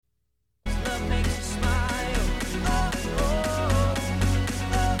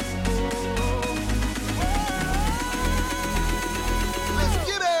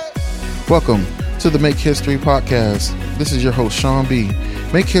Welcome to the Make History Podcast. This is your host, Sean B.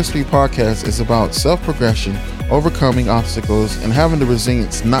 Make History Podcast is about self-progression, overcoming obstacles, and having the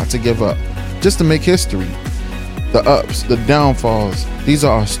resilience not to give up, just to make history. The ups, the downfalls, these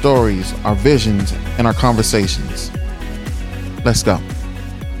are our stories, our visions, and our conversations. Let's go.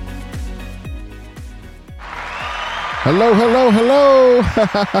 Hello.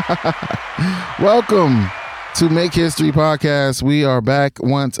 Welcome to Make History Podcast. We are back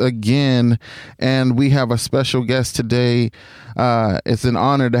once again, and we have a special guest today. It's an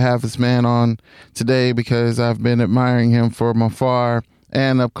honor to have this man on today because I've been admiring him from afar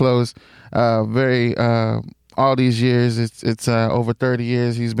and up close. All these years, it's over 30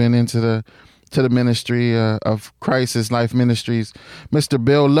 years he's been into the ministry of Crisis Life Ministries. Mr.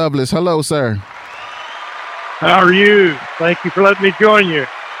 Bill Loveless. Hello, sir. How are you? Thank you for letting me join you.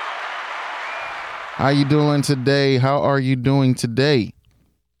 How you doing today? How are you doing today?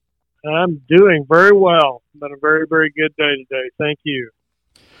 I'm doing very well. It's been a very, very good day today. Thank you.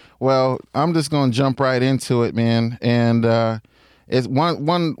 Well, I'm just going to jump right into it, man. And it's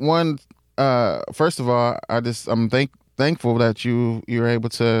one. First of all, I'm thankful that you're able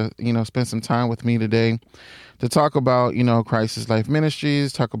to spend some time with me today to talk about Crisis Life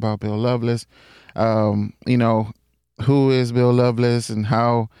Ministries, talk about Bill Loveless. Who is Bill Loveless and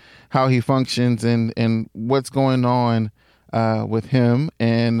how he functions and what's going on with him,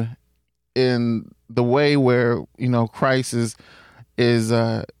 and in the way where Crisis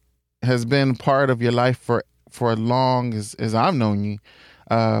has been part of your life for as long as I've known you.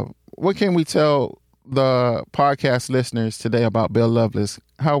 What can we tell the podcast listeners today about Bill Loveless?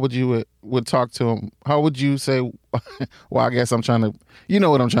 How would you would talk to him? How would you say? Well, I guess I'm trying to. You know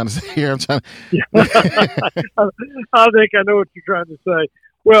what I'm trying to say here. I think I know what you're trying to say.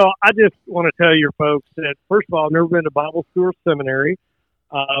 Well, I just want to tell your folks that, first of all, I've never been to Bible school or seminary.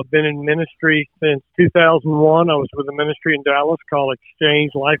 I've been in ministry since 2001. I was with a ministry in Dallas called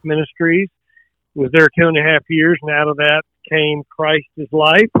Exchange Life Ministries. Was there 2.5 years, and out of that came Christ is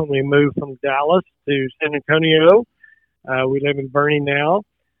Life when we moved from Dallas to San Antonio. We live in Boerne now.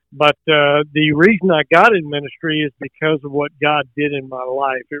 But the reason I got in ministry is because of what God did in my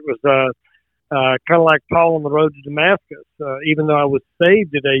life. It was kind of like Paul on the road to Damascus. Even though I was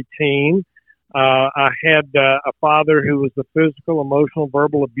saved at 18, I had a father who was a physical, emotional,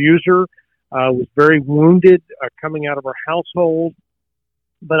 verbal abuser. Was very wounded coming out of our household.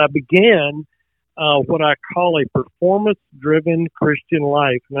 But I began what I call a performance-driven Christian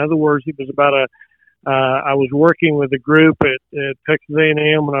life. In other words, it was about I was working with a group at Texas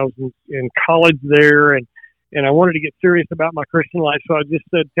A&M when I was in college there, and I wanted to get serious about my Christian life, so I just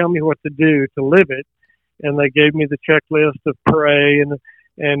said, tell me what to do to live it. And they gave me the checklist of pray and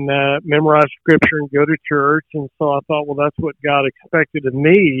memorize scripture and go to church. And so I thought, well, that's what God expected of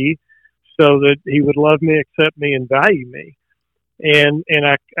me, so that he would love me, accept me, and value me. And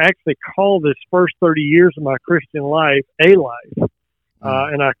I actually call this first 30 years of my Christian life a life.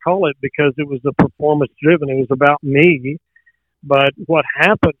 And I call it because it was a performance driven. It was about me. But what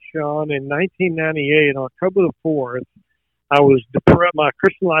happened, Sean, in 1998, on October the 4th, I was depressed. My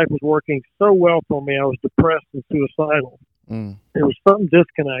Christian life was working so well for me. I was depressed and suicidal. There was some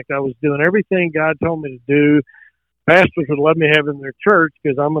disconnect. I was doing everything God told me to do. Pastors would let me have in their church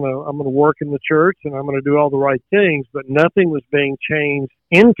because I'm gonna work in the church and I'm gonna do all the right things, but nothing was being changed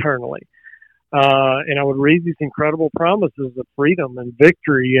internally. And I would read these incredible promises of freedom and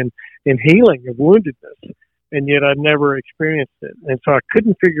victory and healing of woundedness, and yet I'd never experienced it. And so I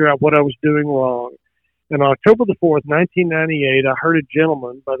couldn't figure out what I was doing wrong. And on October the 4th, 1998, I heard a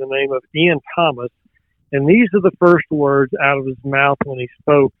gentleman by the name of Ian Thomas, and these are the first words out of his mouth when he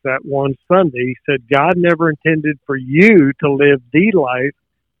spoke that one Sunday. He said, God never intended for you to live the life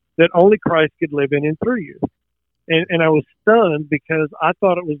that only Christ could live in and through you. And I was stunned because I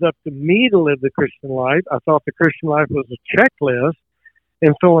thought it was up to me to live the Christian life. I thought the Christian life was a checklist.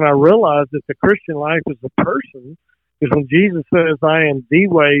 And so when I realized that the Christian life is a person, because when Jesus says, I am the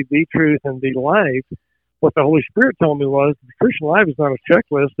way, the truth, and the life, what the Holy Spirit told me was the Christian life is not a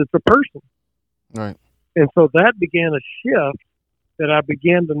checklist, it's a person. Right. And so that began a shift that I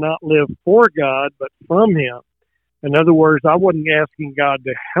began to not live for God, but from him. In other words, I wasn't asking God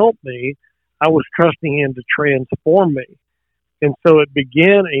to help me. I was trusting him to transform me. And so it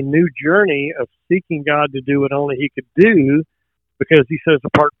began a new journey of seeking God to do what only he could do, because he says,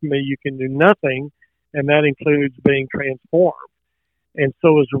 apart from me, you can do nothing, and that includes being transformed. And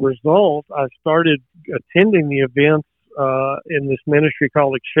so as a result, I started attending the events in this ministry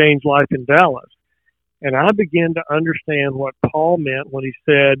called Exchange Life in Dallas. And I began to understand what Paul meant when he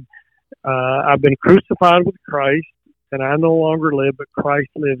said, I've been crucified with Christ. and I no longer live, but Christ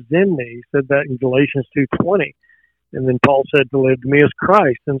lives in me. He said that in Galatians 2:20. And then Paul said to live to me is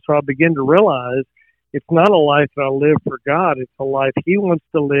Christ. And so I began to realize it's not a life that I live for God. It's a life he wants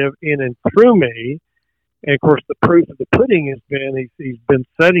to live in and through me. And, of course, the proof of the pudding has been he's been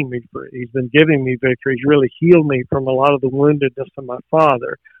setting me free. He's been giving me victory. He's really healed me from a lot of the woundedness of my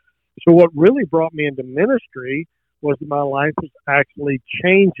father. So what really brought me into ministry was that my life was actually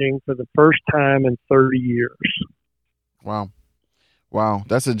changing for the first time in 30 years. Wow.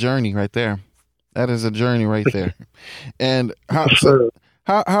 That's a journey right there. That is a journey right there. And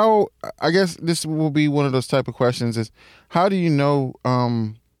how I guess this will be one of those type of questions is, how do you know,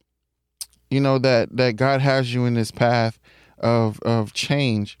 that God has you in this path of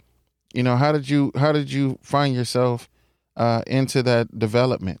change? How did you find yourself into that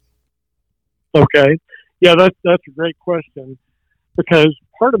development? Okay. Yeah, that's a great question, because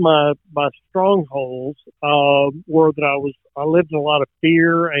part of my strongholds were that I lived in a lot of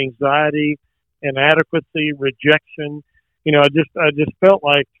fear, anxiety, inadequacy, rejection. I just felt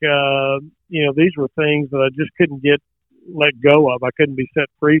like these were things that I just couldn't let go of. I couldn't be set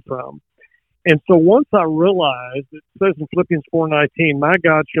free from. And so once I realized, it says in Philippians 4:19, my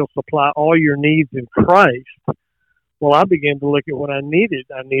God shall supply all your needs in Christ. Well, I began to look at what I needed.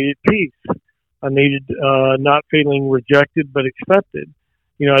 I needed peace. I needed not feeling rejected but accepted.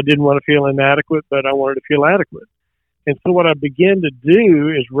 I didn't want to feel inadequate, but I wanted to feel adequate. And so what I began to do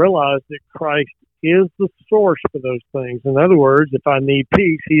is realize that Christ is the source for those things. In other words, if I need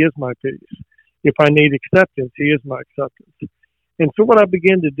peace, he is my peace. If I need acceptance, he is my acceptance. And so what I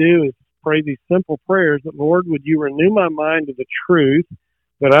began to do is pray these simple prayers that, Lord, would you renew my mind to the truth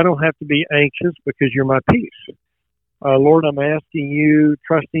that I don't have to be anxious because you're my peace. Lord, I'm asking you,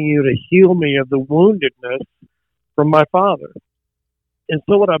 trusting you to heal me of the woundedness from my father. And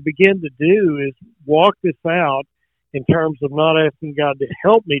so what I began to do is walk this out in terms of not asking God to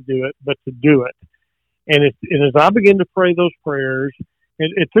help me do it, but to do it. And as I began to pray those prayers,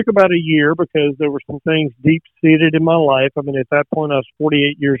 it took about a year because there were some things deep-seated in my life. I mean, at that point, I was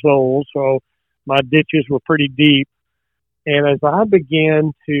 48 years old, so my ditches were pretty deep. And as I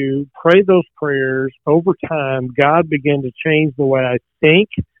began to pray those prayers over time, God began to change the way I think,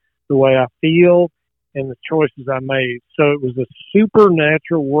 the way I feel, and the choices I made. So it was a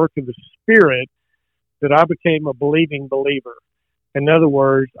supernatural work of the Spirit that I became a believing believer. In other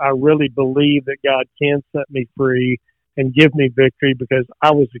words, I really believe that God can set me free and give me victory because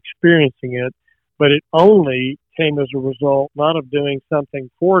I was experiencing it, but it only came as a result not of doing something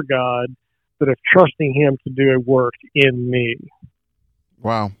for God, but of trusting him to do a work in me.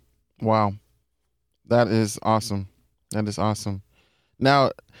 Wow. That is awesome.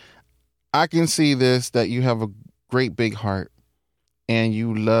 Now, I can see that you have a great big heart and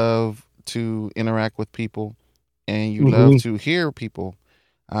you love to interact with people and you love to hear people.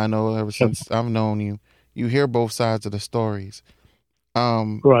 I know ever since I've known you, you hear both sides of the stories.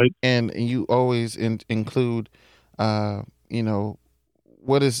 Right. And you always include, what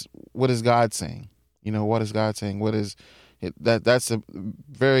is God saying? What is God saying? What is it? That's a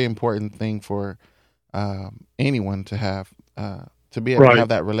very important thing for anyone to have, to be able to have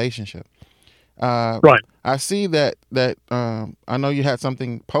that relationship. Right. I see that I know you had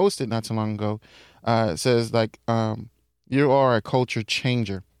something posted not too long ago. It says you are a culture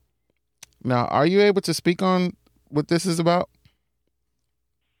changer. Now, are you able to speak on what this is about?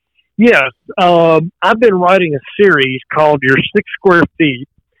 Yes. I've been writing a series called Your 6 Square Feet,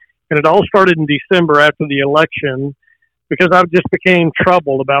 and it all started in December after the election because I just became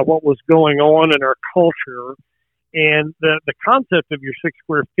troubled about what was going on in our culture. And the concept of your 6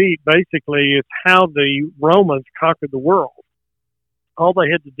 square feet basically is how the Romans conquered the world. All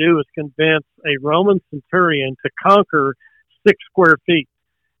they had to do was convince a Roman centurion to conquer 6 square feet.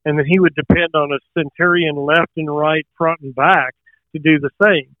 And then he would depend on a centurion left and right, front and back to do the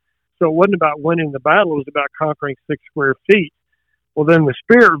same. So it wasn't about winning the battle, it was about conquering 6 square feet. Well, then the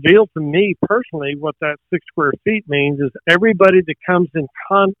Spirit revealed to me personally what that 6 square feet means is everybody that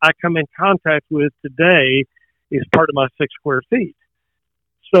I come in contact with today is part of my 6 square feet.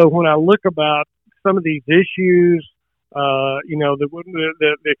 So when I look about some of these issues,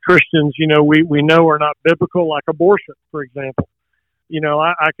 the Christians, we know are not biblical, like abortion, for example.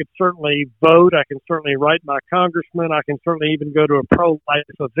 I could certainly vote. I can certainly write my congressman. I can certainly even go to a pro-life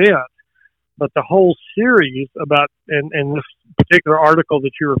event. But the whole series about, and this particular article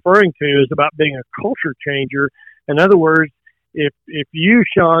that you're referring to is about being a culture changer. In other words, if you,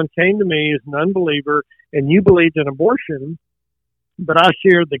 Sean, came to me as an unbeliever and you believed in abortion, but I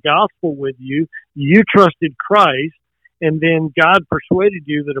shared the gospel with you, you trusted Christ, and then God persuaded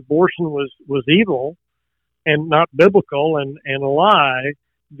you that abortion was evil, and not biblical and a lie,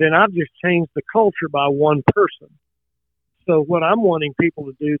 then I've just changed the culture by one person. So what I'm wanting people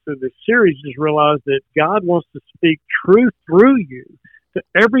to do through this series is realize that God wants to speak truth through you to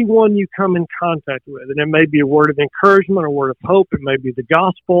everyone you come in contact with. And it may be a word of encouragement, a word of hope. It may be the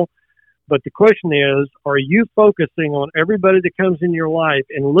gospel. But the question is, are you focusing on everybody that comes in your life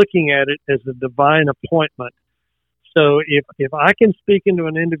and looking at it as a divine appointment? So if I can speak into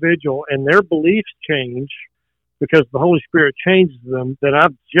an individual and their beliefs change because the Holy Spirit changes them, then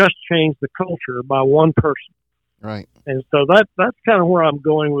I've just changed the culture by one person. Right. And so that's kind of where I'm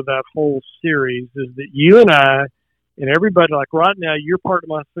going with that whole series, is that you and I and everybody, like right now, you're part of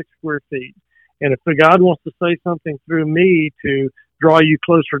my 6 square feet. And if the God wants to say something through me to draw you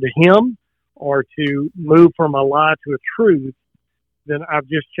closer to Him or to move from a lie to a truth, then I've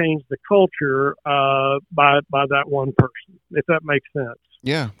just changed the culture by that one person, if that makes sense.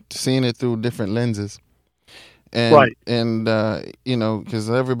 Yeah, seeing it through different lenses. And, right. And, because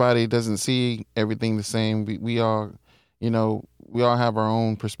everybody doesn't see everything the same. We all, we all have our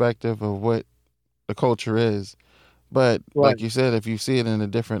own perspective of what the culture is. But like you said, if you see it in a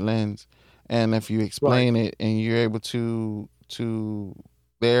different lens and if you explain it and you're able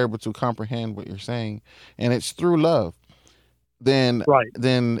they're able to comprehend what you're saying, and it's through love, then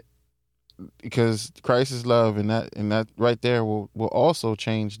because Christ is love, and that right there will also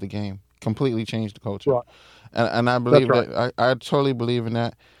change the game, completely change the culture. Right. And I believe that I totally believe in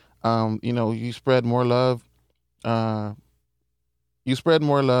that. You spread more love,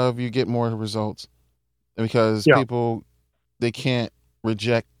 you get more results, because people, they can't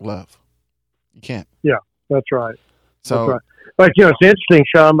reject love. You can't. Yeah, that's right. So, that's right. But it's interesting,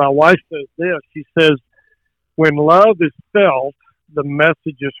 Sean. My wife says this. She says, "When love is felt, the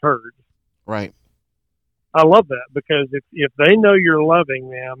message is heard." Right. I love that, because if they know you're loving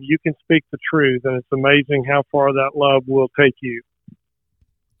them, you can speak the truth, and it's amazing how far that love will take you.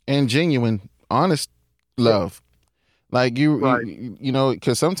 And genuine, honest love, like you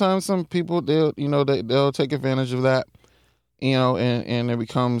because sometimes some people they'll take advantage of that, and it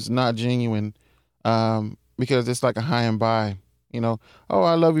becomes not genuine, because it's like a high and by, oh,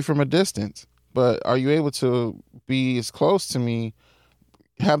 I love you from a distance, but are you able to be as close to me,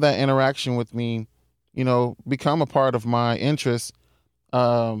 have that interaction with me? Become a part of my interests,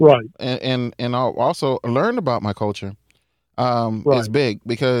 and I'll also learn about my culture. Is big,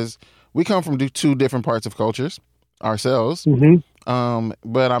 because we come from 2 different parts of cultures ourselves. Mm-hmm.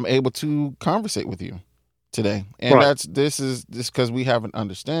 But I'm able to conversate with you today, and this is because we have an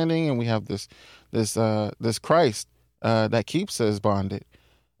understanding, and we have this Christ that keeps us bonded,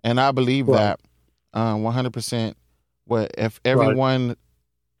 and I believe that 100%. What if everyone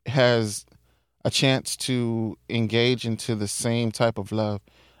has a chance to engage into the same type of love,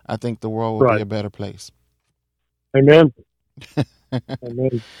 I think the world will be a better place. Amen.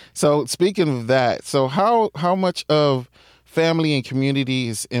 Amen. So speaking of that, so how much of family and community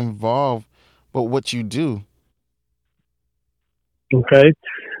is involved with what you do? Okay.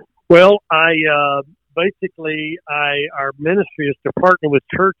 Well, our ministry is to partner with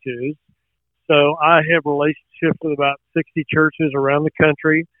churches. So I have relationships with about 60 churches around the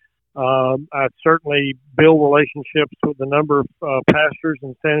country. I certainly build relationships with a number of pastors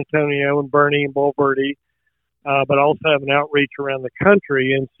in San Antonio and Boerne and Bulverde, but I also have an outreach around the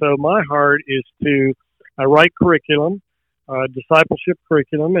country. And so my heart is I write curriculum, discipleship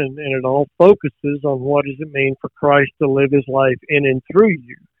curriculum, and it all focuses on what does it mean for Christ to live His life in and through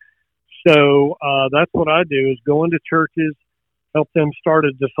you. So that's what I do, is go into churches, help them start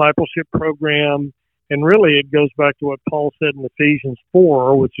a discipleship program. And really, it goes back to what Paul said in Ephesians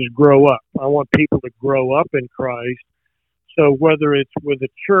 4, which is grow up. I want people to grow up in Christ. So whether it's with a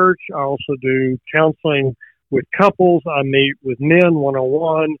church, I also do counseling with couples. I meet with men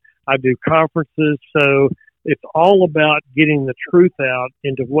one-on-one. I do conferences. So it's all about getting the truth out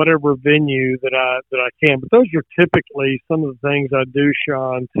into whatever venue that I can. But those are typically some of the things I do,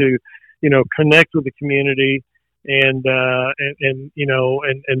 Sean, to connect with the community and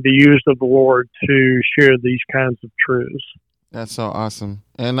be used of the Lord to share these kinds of truths. That's so awesome,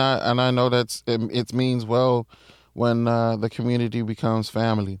 and I know it means well when the community becomes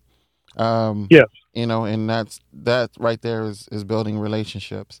family. Yes, and that right there is building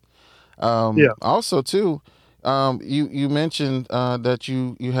relationships. Also too, you mentioned that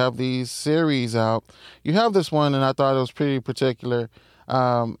you have these series out. You have this one, and I thought it was pretty particular.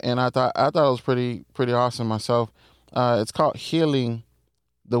 And I thought it was pretty awesome myself. It's called Healing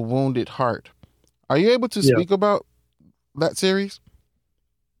the Wounded Heart. Are you able to speak about that series?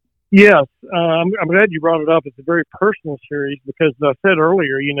 Yes, I'm glad you brought it up. It's a very personal series because, as I said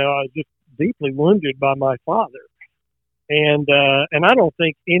earlier, I was just deeply wounded by my father. And I don't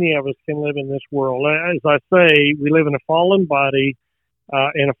think any of us can live in this world. As I say, we live in a fallen body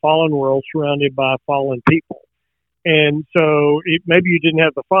in a fallen world surrounded by fallen people. And so maybe you didn't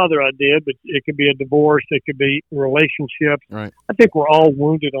have the father I did, but it could be a divorce, it could be relationships. Right. I think we're all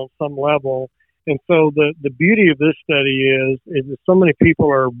wounded on some level. And so the beauty of this study is that so many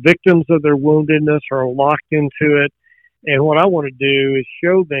people are victims of their woundedness or locked into it. And what I want to do is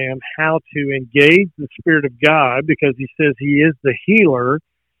show them how to engage the Spirit of God, because he says he is the healer,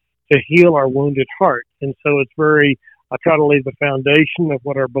 to heal our wounded heart. And so I try to lay the foundation of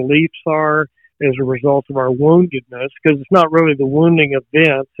what our beliefs are as a result of our woundedness, because it's not really the wounding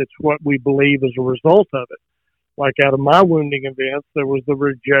events, it's what we believe as a result of it. Like out of my wounding events, there was the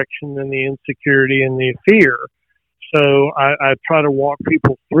rejection and the insecurity and the fear. So I try to walk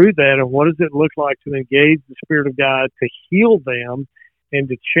people through that, and what does it look like to engage the Spirit of God to heal them and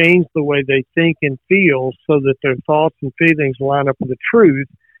to change the way they think and feel so that their thoughts and feelings line up with the truth.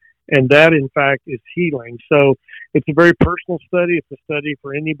 And that, in fact, is healing. So it's a very personal study. It's a study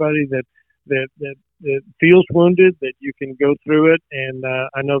for anybody that feels wounded, that you can go through it. And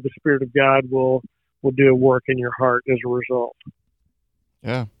I know the Spirit of God will do a work in your heart as a result.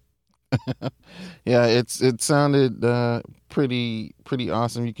 Yeah. Yeah, it sounded pretty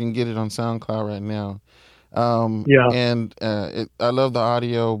awesome. You can get it on SoundCloud right now. And I love the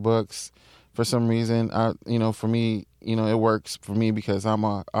audio books for some reason. For me, it works for me because I'm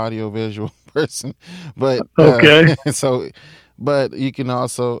a audio visual person. But okay. But you can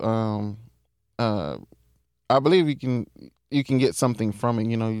also I believe you can get something from it.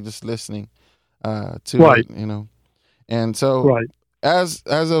 You're just listening to right. it. And so right. as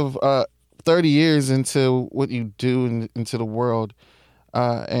of 30 years into what you do into the world,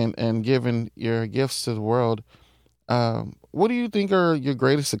 and giving your gifts to the world, what do you think are your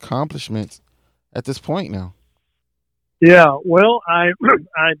greatest accomplishments at this point now? Yeah, well, I'd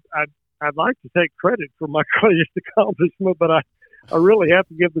like to take credit for my greatest accomplishment, but I really have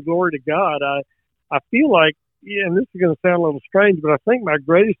to give the glory to God. I feel like, and this is going to sound a little strange, but I think my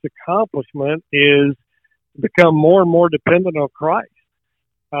greatest accomplishment is to become more and more dependent on Christ.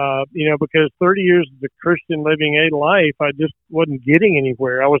 Because 30 years as a Christian living a life, I just wasn't getting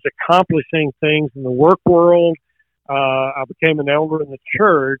anywhere. I was accomplishing things in the work world. I became an elder in the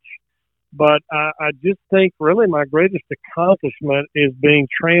church, but I just think really my greatest accomplishment is being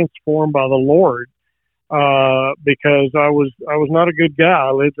transformed by the Lord, because I was not a good guy.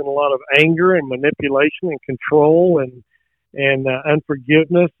 I lived in a lot of anger and manipulation and control and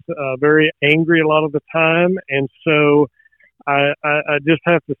unforgiveness, very angry a lot of the time. And so I just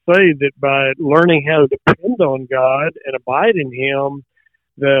have to say that by learning how to depend on God and abide in Him,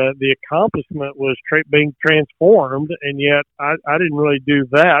 the accomplishment was being transformed, and yet I didn't really do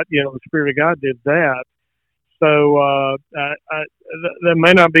that. The Spirit of God did that. So that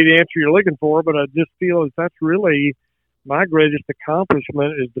may not be the answer you're looking for, but I just feel as that's really my greatest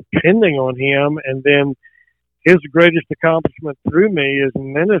accomplishment is depending on Him, and then His greatest accomplishment through me is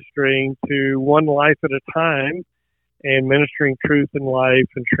ministering to one life at a time and ministering truth and life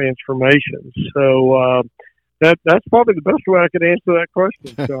and transformation. So that's probably the best way I could answer that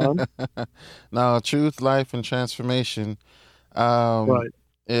question, John. Now, truth, life, and transformation right.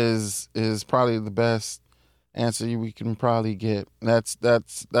 is probably the best answer we can probably get. That's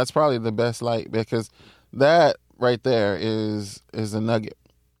probably the best light, because that right there is a nugget,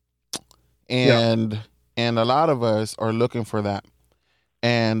 and a lot of us are looking for that,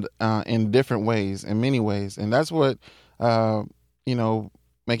 and in different ways, in many ways, and that's what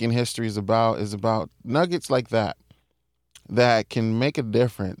Making History is about nuggets like that can make a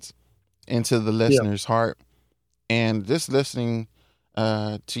difference into the listener's heart. And just listening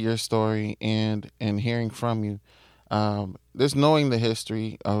to your story and hearing from you, just knowing the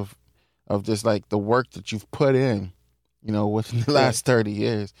history of just like the work that you've put in, within the last 30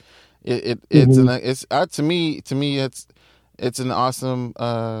 years, to me it's an awesome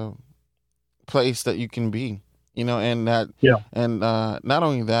place that you can be. And that, and not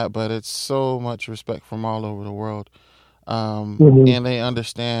only that, but it's so much respect from all over the world, and they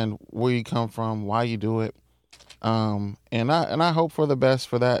understand where you come from, why you do it, and I hope for the best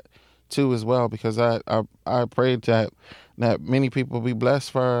for that too as well, because I prayed that many people be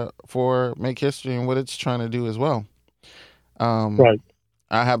blessed for Make History and what it's trying to do as well. Right.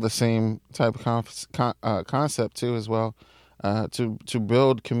 I have the same type of concept too as well, to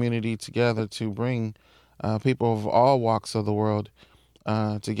build community together, to bring people of all walks of the world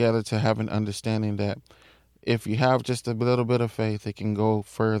together, to have an understanding that if you have just a little bit of faith, it can go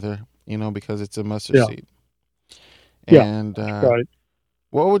further, because it's a mustard seed. And right.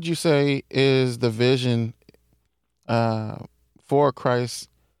 what would you say is the vision for Christ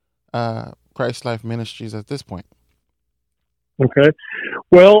Life Ministries at this point? Okay.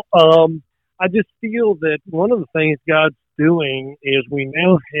 Well, I just feel that one of the things God's doing is we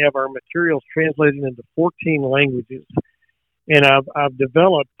now have our materials translated into 14 languages. And I've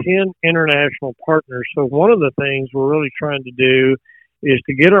developed 10 international partners. So one of the things we're really trying to do is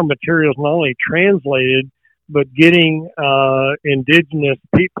to get our materials not only translated, but getting indigenous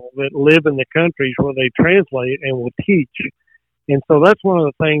people that live in the countries where they translate and will teach. And so that's one of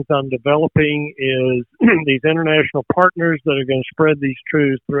the things I'm developing is these international partners that are going to spread these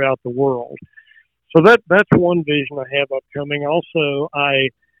truths throughout the world. So that's one vision I have upcoming. Also, I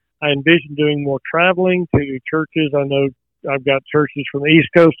envision doing more traveling to churches. I know I've got churches from the East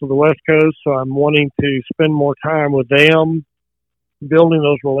Coast to the West Coast, so I'm wanting to spend more time with them, building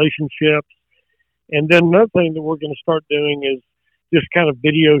those relationships. And then another thing that we're going to start doing is just kind of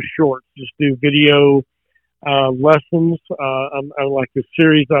video shorts, just do video lessons. I like the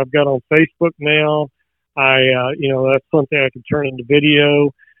series I've got on Facebook now. That's something I can turn into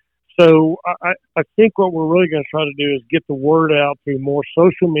video. So I think what we're really going to try to do is get the word out through more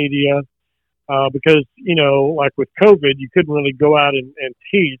social media, because, like with COVID, you couldn't really go out and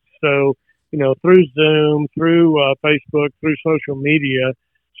teach. So, through Zoom, through Facebook, through social media.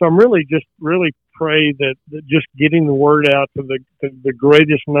 So I'm really pray that just getting the word out to the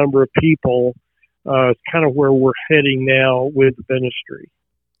greatest number of people is kind of where we're heading now with the ministry.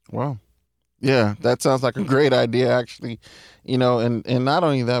 Wow. Yeah, that sounds like a great idea, actually. And not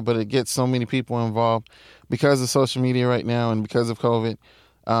only that, but it gets so many people involved because of social media right now and because of COVID.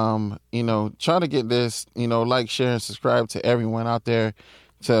 Try to get this, like, share, and subscribe to everyone out there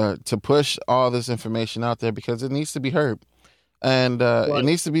to push all this information out there because it needs to be heard and Right. It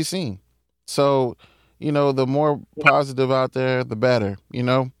needs to be seen. So, the more positive out there, the better,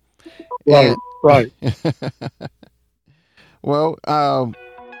 Right. Right. Well,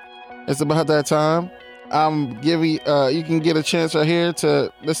 it's about that time. I'm giving you can get a chance right here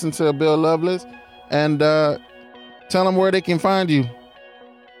to listen to Bill Loveless and tell them where they can find you.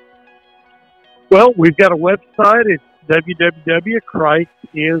 Well, we've got a website. It's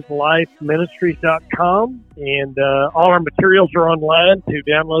www.christislifeministries.com, and all our materials are online to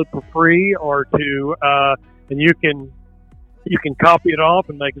download for free, or and you can copy it off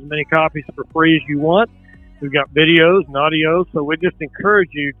and make as many copies for free as you want. We've got videos and audio, so we just encourage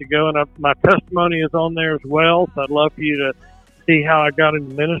you to go, and my testimony is on there as well, so I'd love for you to see how I got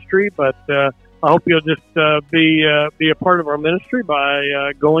into ministry, but I hope you'll just be a part of our ministry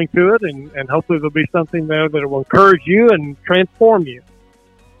by going to it, and hopefully there'll be something there that will encourage you and transform you.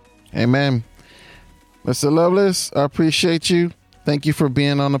 Amen. Mr. Loveless, I appreciate you. Thank you for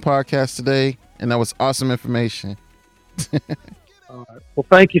being on the podcast today, and that was awesome information. All right. Well,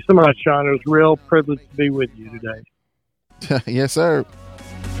 thank you so much, Sean. It was a real privilege to be with you today. Yes, sir.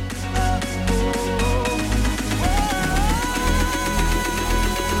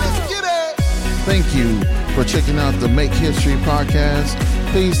 Thank you for checking out the Make History podcast.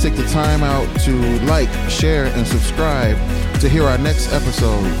 Please take the time out to like, share, and subscribe to hear our next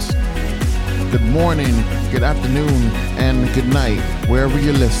episodes. Good morning, good afternoon, and good night, wherever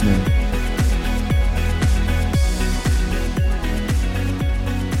you're listening.